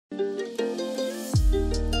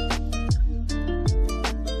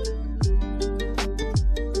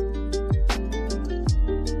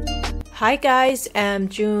Hi guys, I'm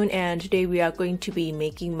June and today we are going to be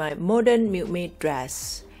making my modern Milkmaid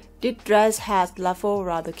dress. This dress has ruffled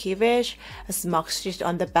rather cleavage, a smock stitch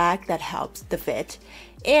on the back that helps the fit,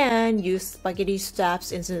 and use spaghetti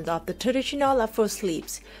straps instead of the traditional ruffled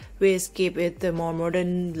sleeves, which give it the more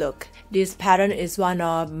modern look. This pattern is one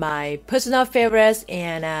of my personal favorites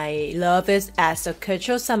and I love it as a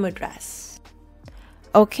casual summer dress.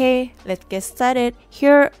 Okay, let's get started.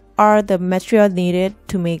 Here are the materials needed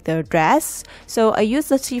to make the dress. So I use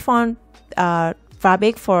the chiffon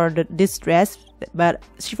fabric for this dress, but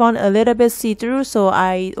chiffon a little bit see-through, so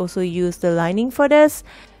I also use the lining for this.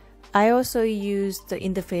 I also use the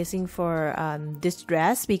interfacing for this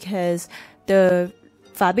dress because the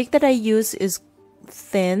fabric that I use is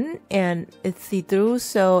thin and it's see-through,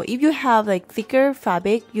 so if you have like thicker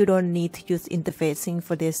fabric, you don't need to use interfacing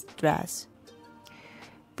for this dress.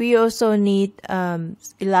 We also need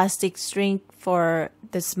elastic string for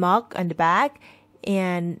the smock on the back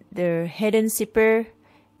and the hidden zipper.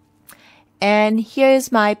 And here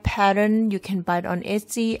is my pattern. You can buy it on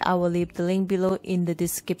Etsy. I will leave the link below in the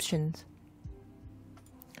description.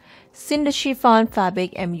 Since the chiffon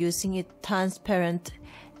fabric, I'm using it transparent.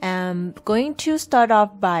 I'm going to start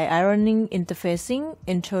off by ironing interfacing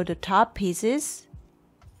into the top pieces.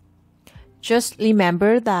 Just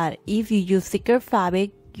remember that if you use thicker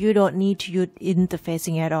fabric, you don't need to use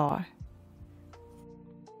interfacing at all.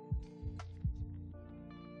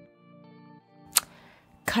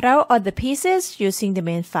 Cut out all the pieces using the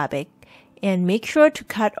main fabric and make sure to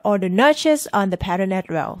cut all the notches on the pattern as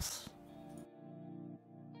well.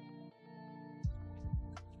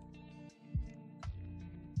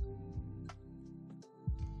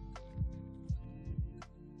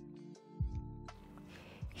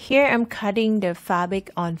 Here I'm cutting the fabric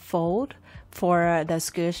on fold for the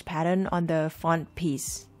skirt pattern on the front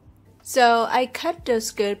piece. So I cut the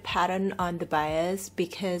skirt pattern on the bias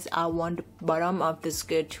because I want the bottom of the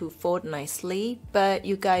skirt to fold nicely, but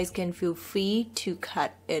you guys can feel free to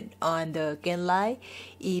cut it on the gain line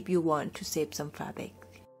if you want to save some fabric.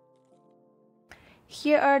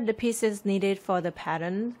 Here are the pieces needed for the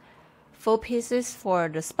pattern. 4 pieces for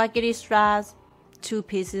the spaghetti straps, 2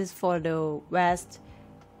 pieces for the vest,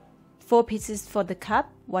 4 pieces for the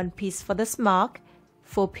cup, 1 piece for the smock,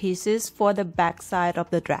 4 pieces for the back side of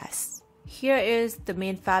the dress. Here is the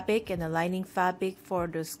main fabric and the lining fabric for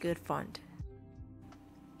the skirt front.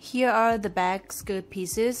 Here are the back skirt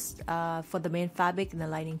pieces for the main fabric and the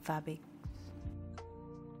lining fabric.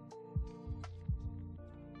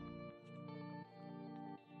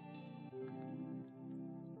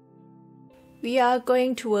 We are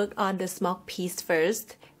going to work on the smock piece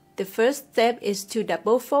first. The first step is to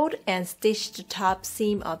double fold and stitch the top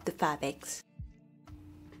seam of the fabrics.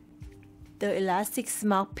 The elastic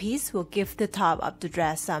smock piece will give the top of the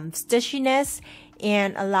dress some stitchiness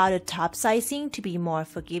and allow the top sizing to be more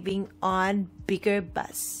forgiving on bigger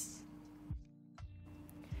busts.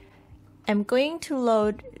 I'm going to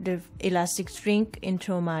load the elastic string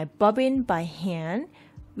into my bobbin by hand.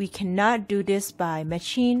 We cannot do this by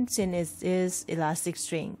machine since it is elastic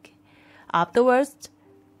string. Afterwards,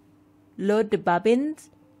 load the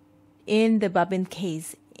bobbins in the bobbin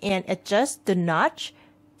case and adjust the notch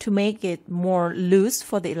to make it more loose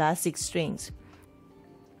for the elastic strings.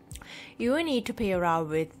 You will need to play around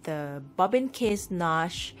with the bobbin case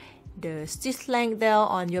notch, the stitch length there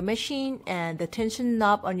on your machine, and the tension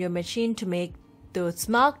knob on your machine to make the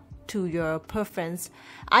smock to your preference.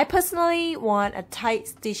 I personally want a tight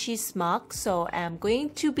stitchy smock, so I'm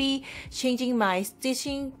going to be changing my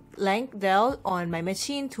stitching length there on my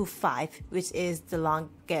machine to 5, which is the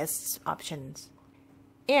longest option.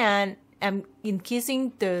 And I'm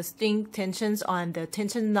increasing the string tensions on the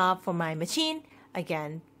tension knob for my machine.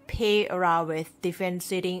 Again, play around with different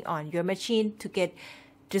setting on your machine to get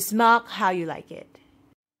the smock how you like it.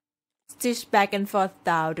 Stitch back and forth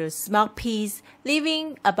down the smock piece,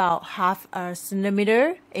 leaving about half a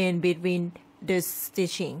centimeter in between the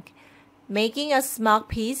stitching. Making a smock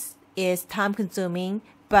piece is time consuming,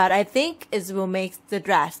 but I think it will make the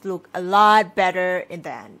dress look a lot better in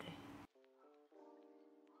the end.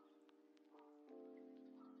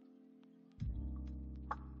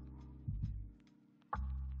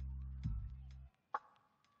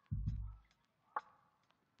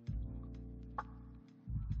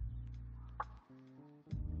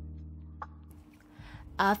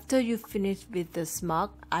 After you finish with the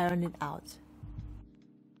smock, iron it out.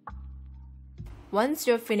 Once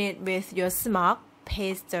you're finished with your smock,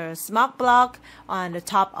 paste the smock block on the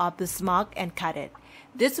top of the smock and cut it.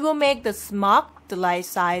 This will make the smock the light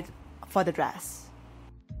side for the dress.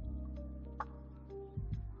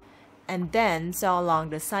 and then sew along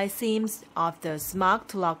the side seams of the smock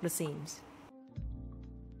to lock the seams.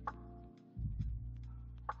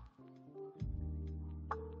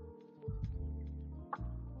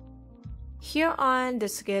 Here on the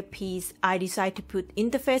skirt piece, I decided to put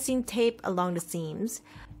interfacing tape along the seams.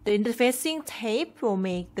 The interfacing tape will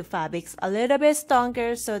make the fabrics a little bit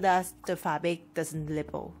stronger so that the fabric doesn't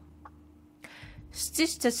ripple.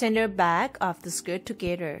 Stitch the center back of the skirt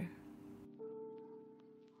together.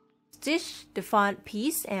 Stitch the front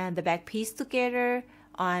piece and the back piece together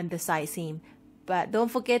on the side seam, but don't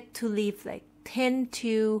forget to leave like 10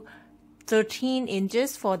 to 13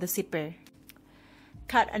 inches for the zipper.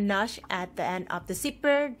 Cut a notch at the end of the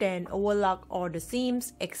zipper, then overlock all the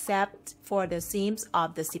seams except for the seams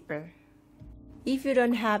of the zipper. If you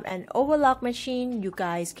don't have an overlock machine, you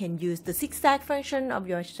guys can use the zigzag function of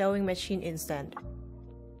your sewing machine instead.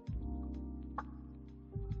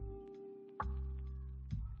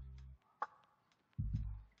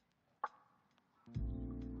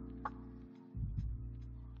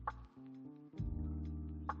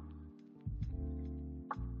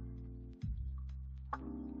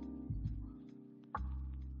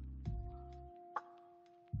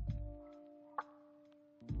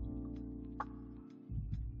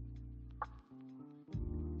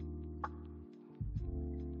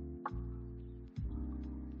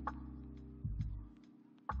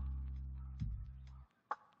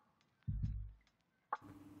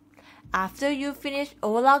 After you finish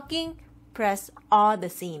overlocking, press all the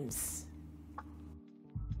seams.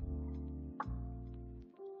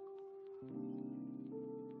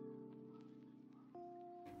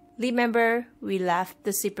 Remember, we left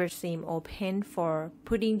the zipper seam open for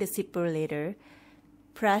putting the zipper later.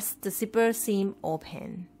 Press the zipper seam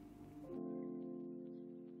open.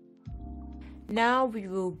 Now we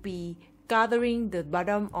will be gathering the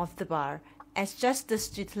bottom of the bar. Adjust the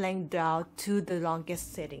stitch length down to the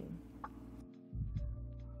longest setting.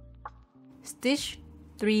 Stitch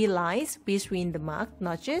 3 lines between the marked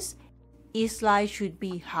notches. Each line should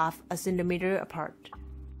be half a centimeter apart.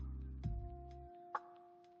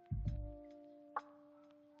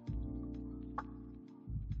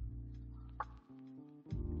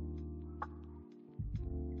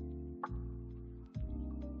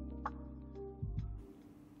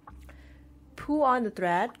 Pull on the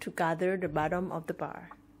thread to gather the bottom of the bar.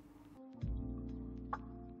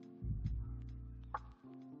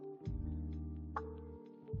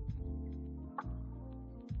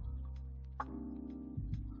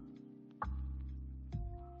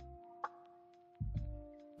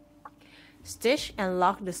 Stitch and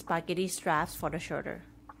lock the spaghetti straps for the shoulder.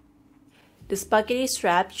 The spaghetti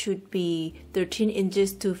strap should be 13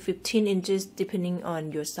 inches to 15 inches depending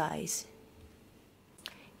on your size.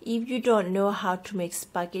 If you don't know how to make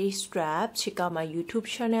spaghetti strap, check out my YouTube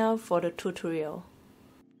channel for the tutorial.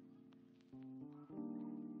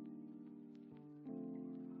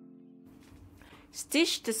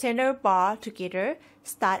 Stitch the center bar together.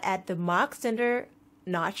 Start at the marked center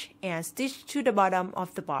notch and stitch to the bottom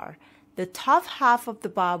of the bar. The top half of the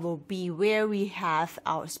bar will be where we have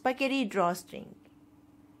our spaghetti drawstring.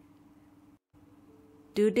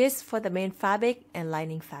 Do this for the main fabric and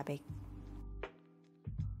lining fabric.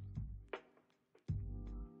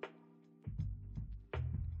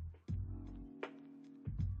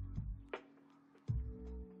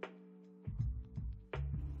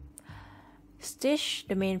 Stitch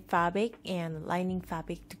the main fabric and lining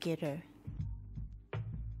fabric together.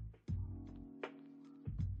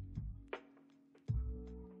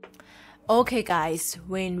 Okay guys,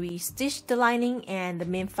 when we stitch the lining and the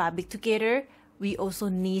main fabric together, we also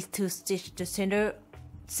need to stitch the center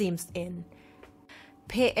seams in.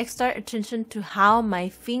 Pay extra attention to how my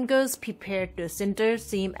fingers prepare the center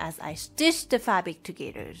seam as I stitch the fabric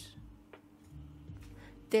together.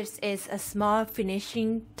 This is a small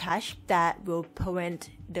finishing touch that will prevent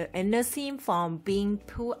the inner seam from being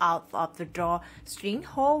pulled out of the drawstring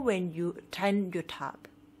hole when you tighten your top.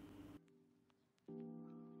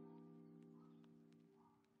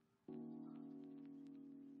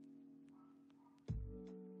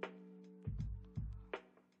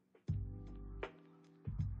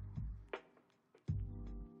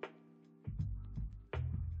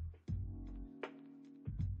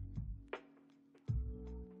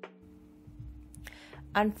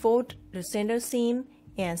 Unfold the center seam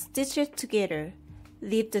and stitch it together.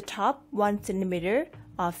 Leave the top 1 centimeter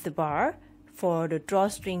of the bar for the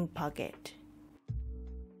drawstring pocket.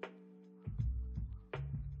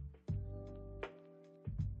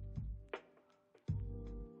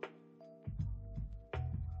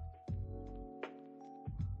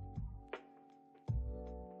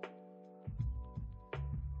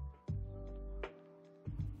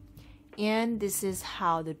 And this is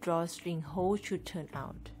how the drawstring hole should turn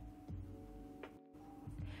out.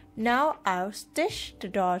 Now I'll stitch the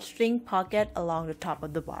drawstring pocket along the top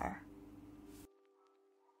of the bar.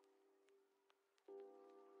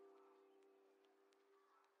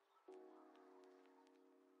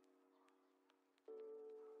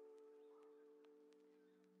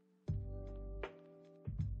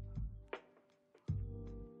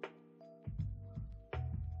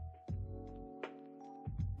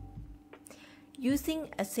 Using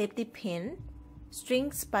a safety pin,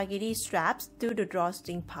 string spaghetti straps through the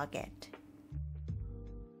drawstring pocket.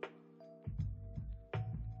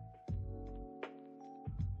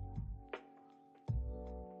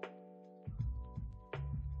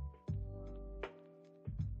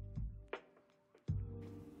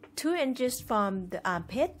 Two inches from the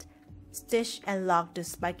armpit, stitch and lock the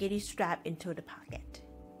spaghetti strap into the pocket.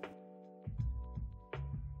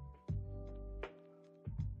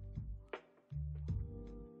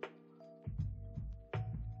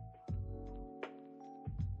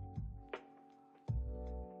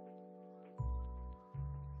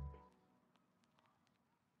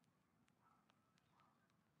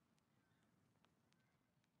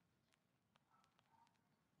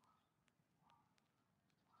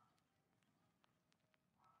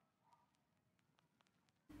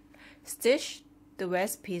 Stitch the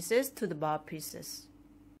waist pieces to the bar pieces.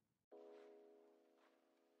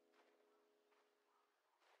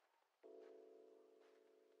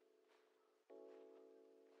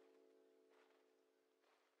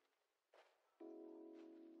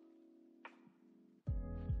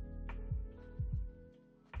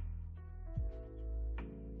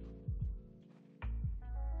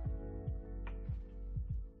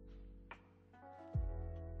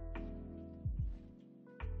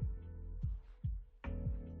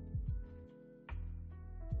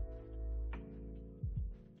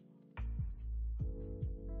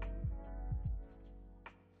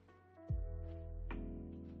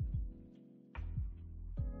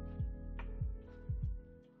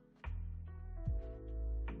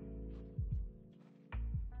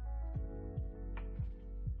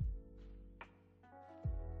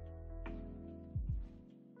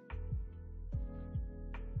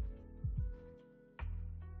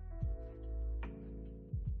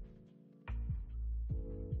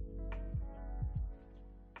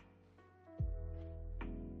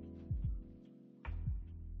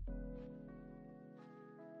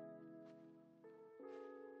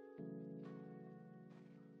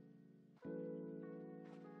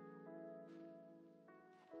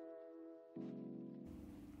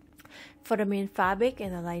 For the main fabric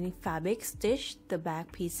and the lining fabric, stitch the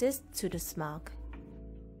back pieces to the smock.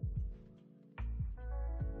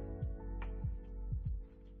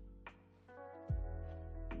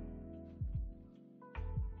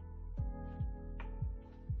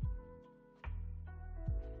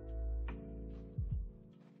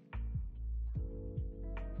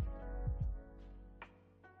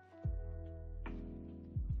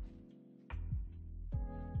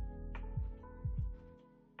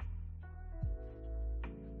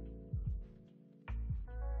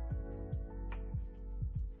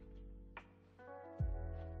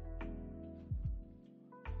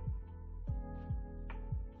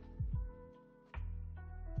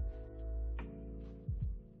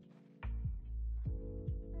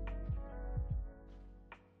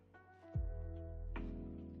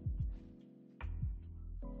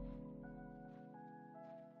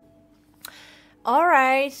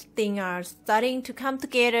 Alright, things are starting to come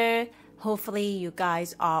together. Hopefully you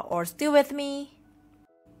guys are all still with me.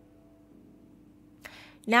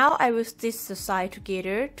 Now I will stitch the side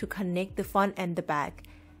together to connect the front and the back.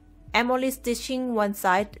 I'm only stitching one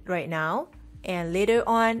side right now, and later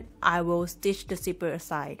on I will stitch the zipper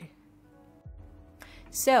side.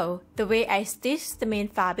 So the way I stitch the main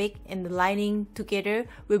fabric and the lining together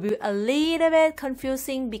will be a little bit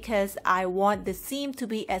confusing because I want the seam to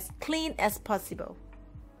be as clean as possible.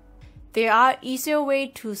 There are easier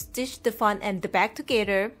ways to stitch the front and the back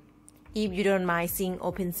together if you don't mind seeing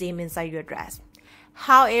open seam inside your dress.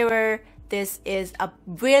 However, this is a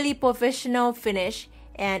really professional finish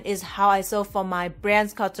and is how I sew for my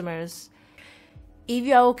brand's customers. If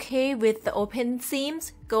you are okay with the open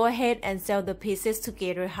seams, go ahead and sew the pieces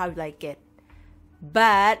together how you like it.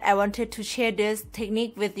 But I wanted to share this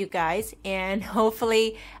technique with you guys, and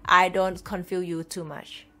hopefully I don't confuse you too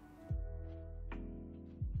much.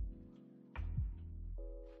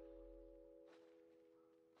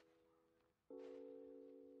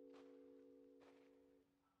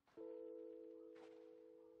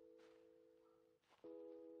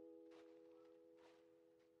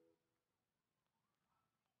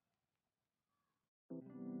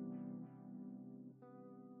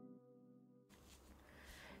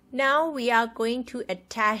 Now we are going to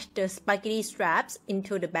attach the spaghetti straps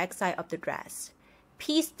into the back side of the dress.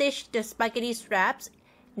 P-stitch the spaghetti straps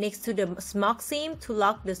next to the smock seam to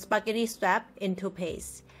lock the spaghetti strap into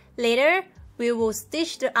place. Later, we will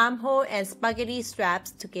stitch the armhole and spaghetti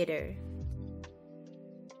straps together.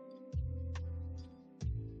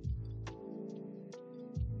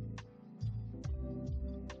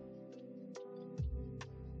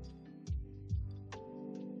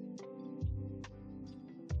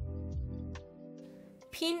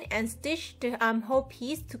 Pin and stitch the armhole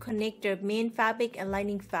piece to connect the main fabric and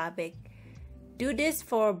lining fabric. Do this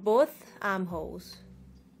for both armholes.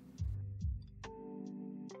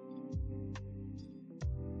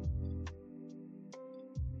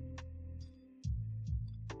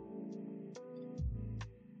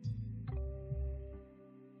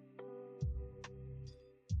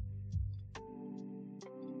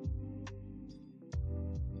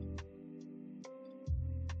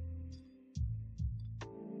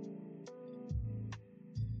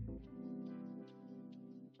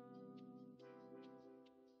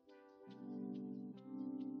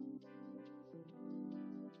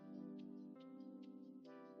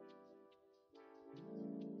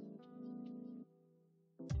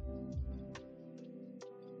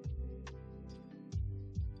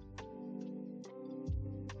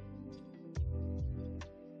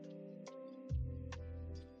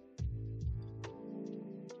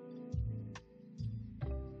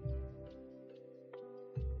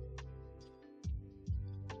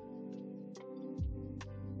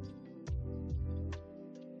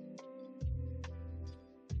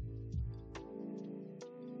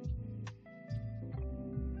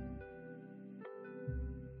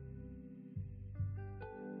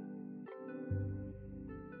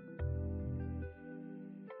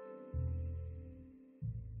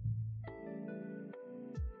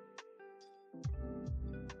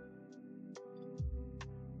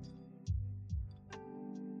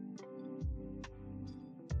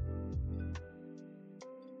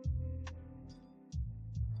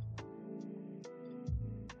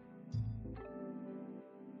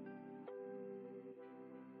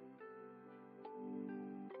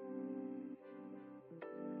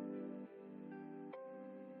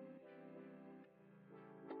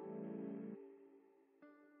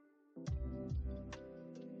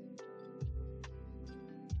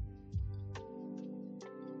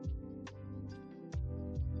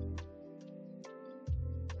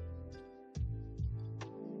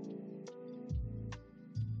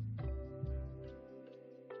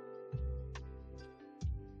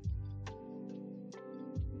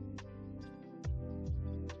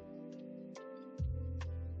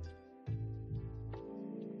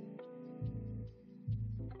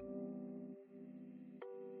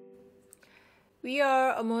 We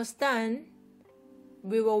are almost done.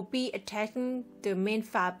 We will be attaching the main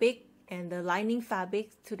fabric and the lining fabric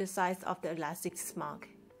to the sides of the elastic smock.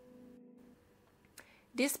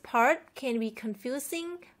 This part can be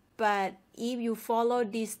confusing, but if you follow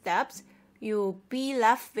these steps, you'll be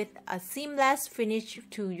left with a seamless finish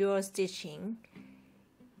to your stitching.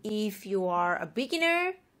 If you are a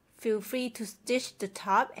beginner, feel free to stitch the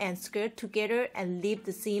top and skirt together and leave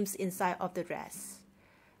the seams inside of the dress.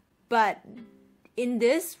 But in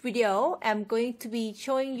this video, I'm going to be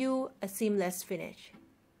showing you a seamless finish.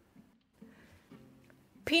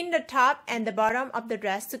 Pin the top and the bottom of the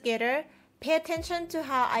dress together. Pay attention to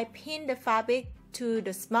how I pin the fabric to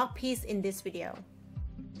the smock piece in this video.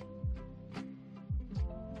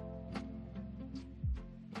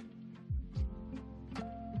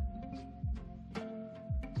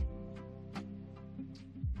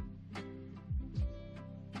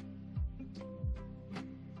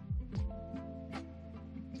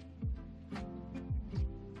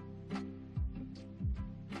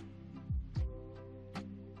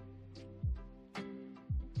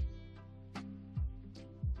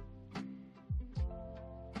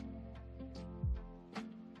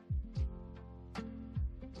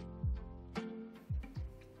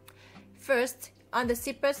 First, on the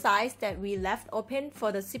zipper sides that we left open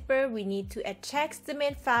for the zipper, we need to attach the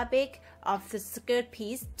main fabric of the skirt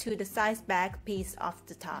piece to the side back piece of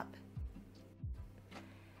the top.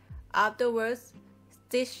 Afterwards,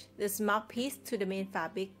 stitch the smock piece to the main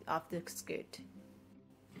fabric of the skirt.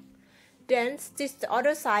 Then stitch the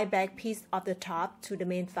other side back piece of the top to the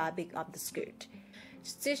main fabric of the skirt.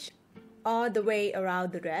 Stitch all the way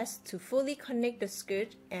around the dress to fully connect the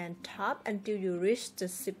skirt and top until you reach the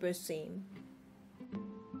zipper seam.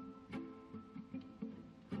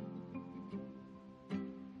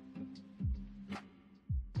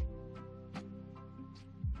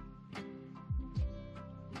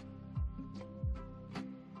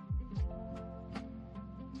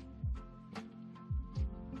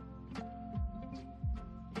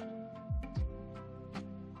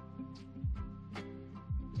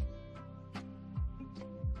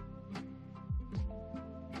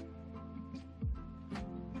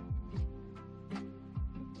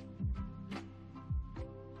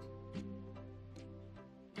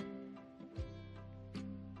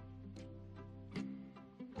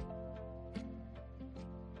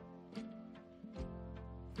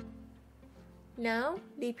 Now,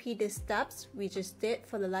 repeat the steps we just did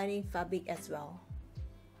for the lining fabric as well.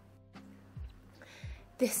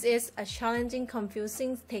 This is a challenging,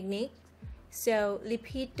 confusing technique, so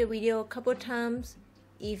repeat the video a couple times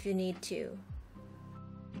if you need to.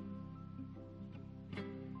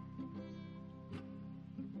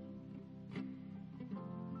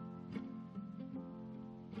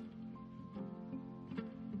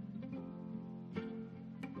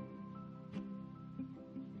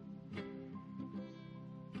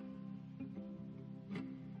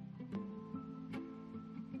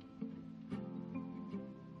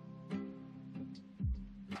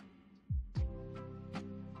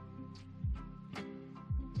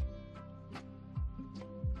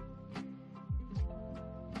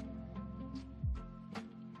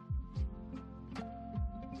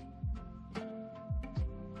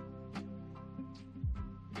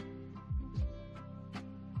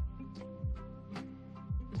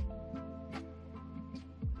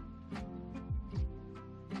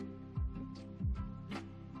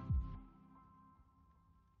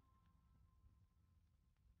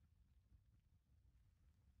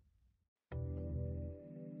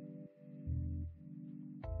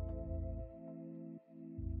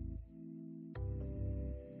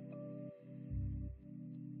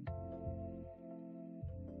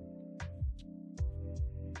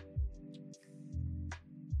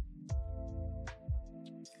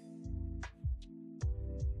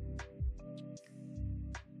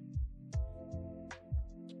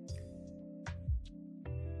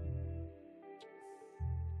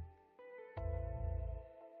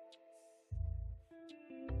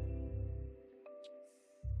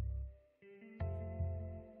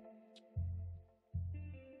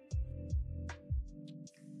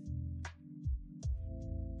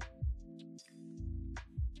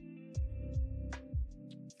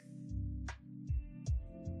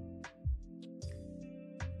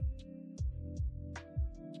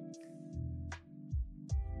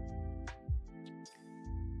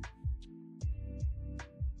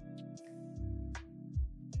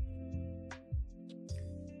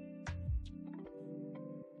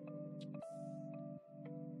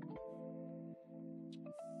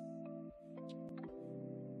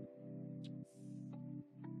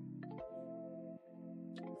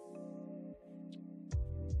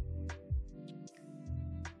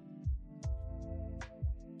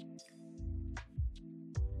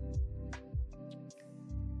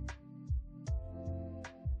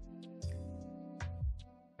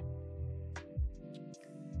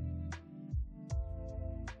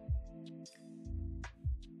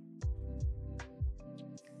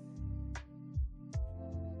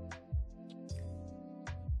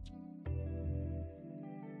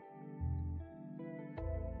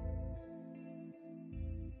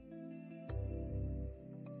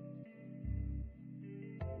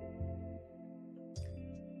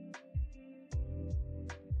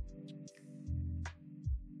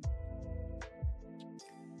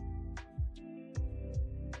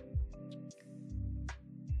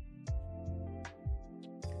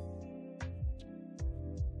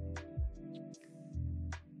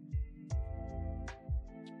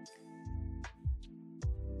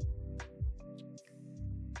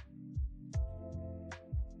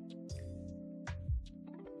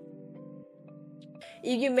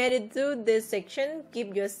 If you made it through this section,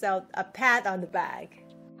 give yourself a pat on the back.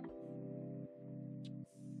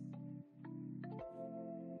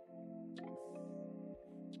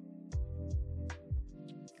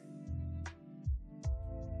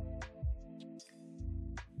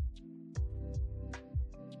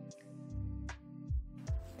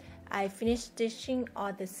 I finished stitching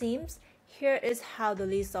all the seams. Here is how the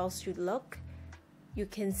result should look. You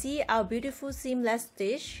can see our beautiful seamless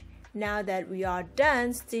stitch. Now that we are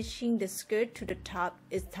done stitching the skirt to the top,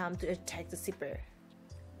 it's time to attach the zipper.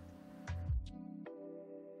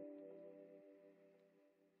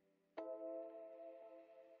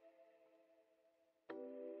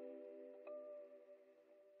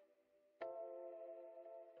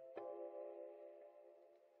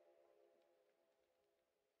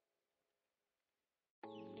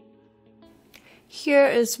 Here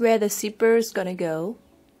is where the zipper is gonna go.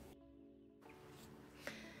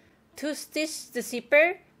 To stitch the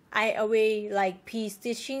zipper, I always like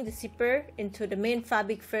stitching the zipper into the main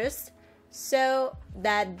fabric first so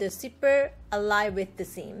that the zipper align with the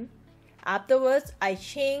seam. Afterwards, I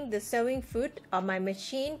change the sewing foot of my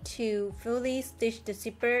machine to fully stitch the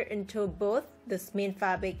zipper into both the main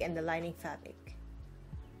fabric and the lining fabric.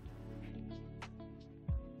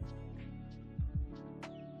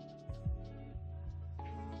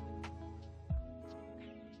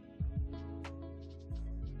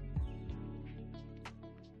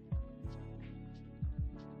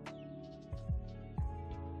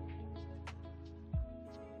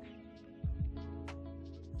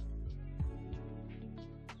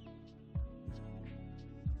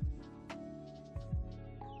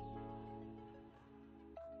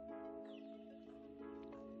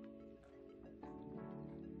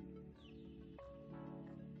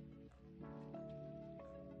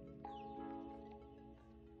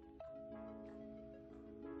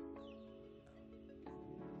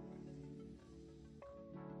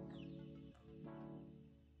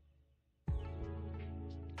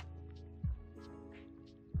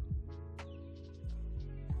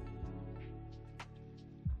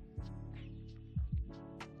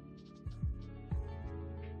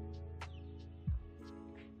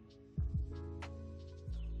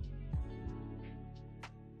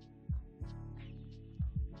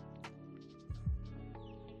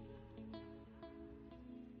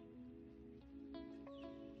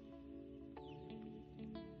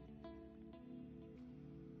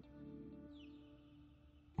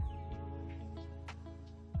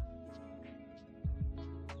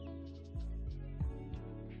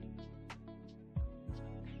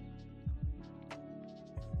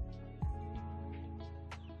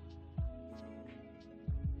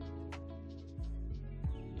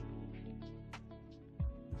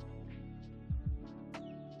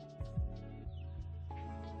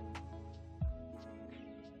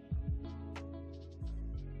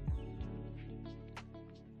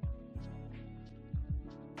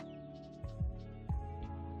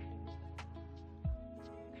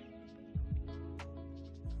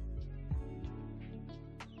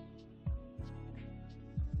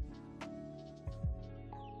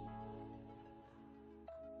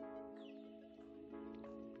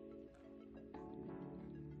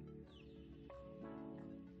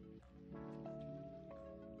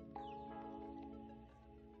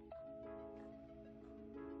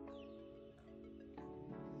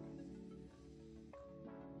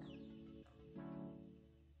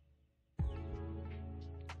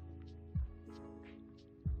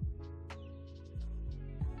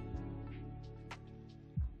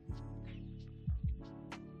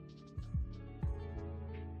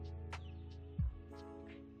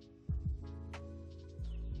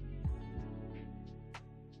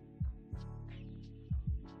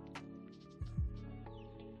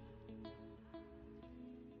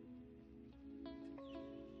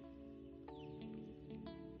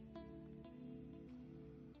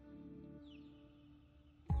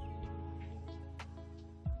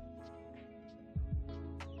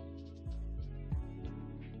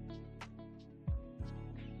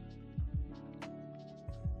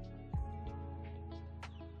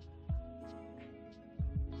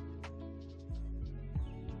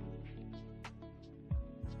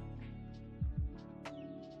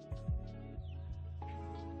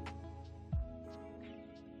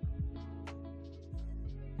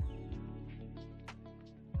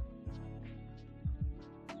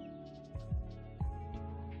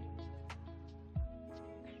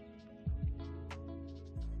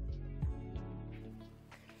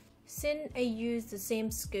 Since I use the same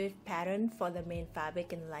skirt pattern for the main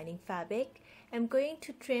fabric and lining fabric, I'm going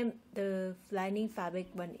to trim the lining fabric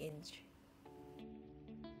 1 inch.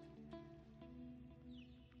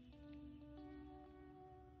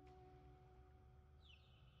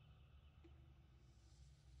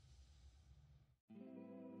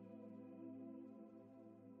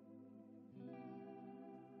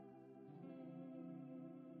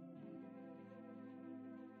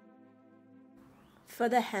 For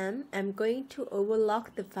the hem, I'm going to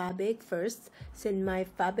overlock the fabric first since my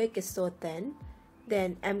fabric is so thin.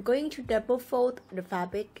 Then I'm going to double fold the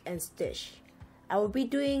fabric and stitch. I will be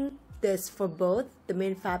doing this for both the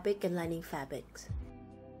main fabric and lining fabrics.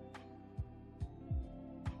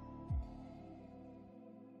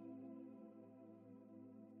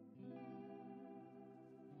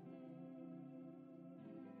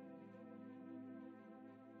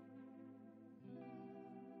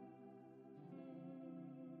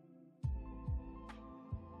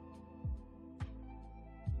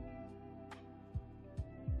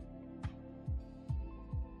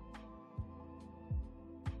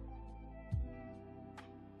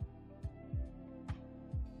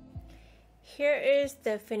 Here is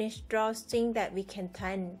the finished drawstring that we can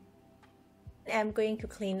tie. I'm going to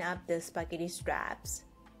clean up the spaghetti straps.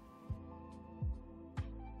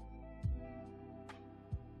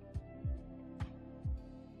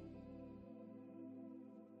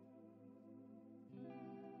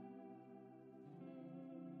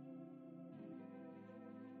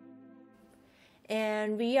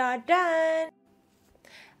 And we are done!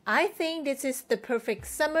 I think this is the perfect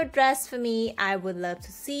summer dress for me. I would love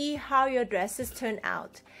to see how your dresses turn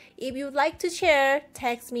out. If you'd like to share,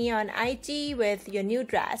 text me on IG with your new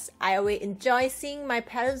dress. I always enjoy seeing my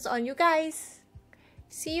patterns on you guys.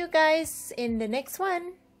 See you guys in the next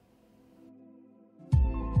one.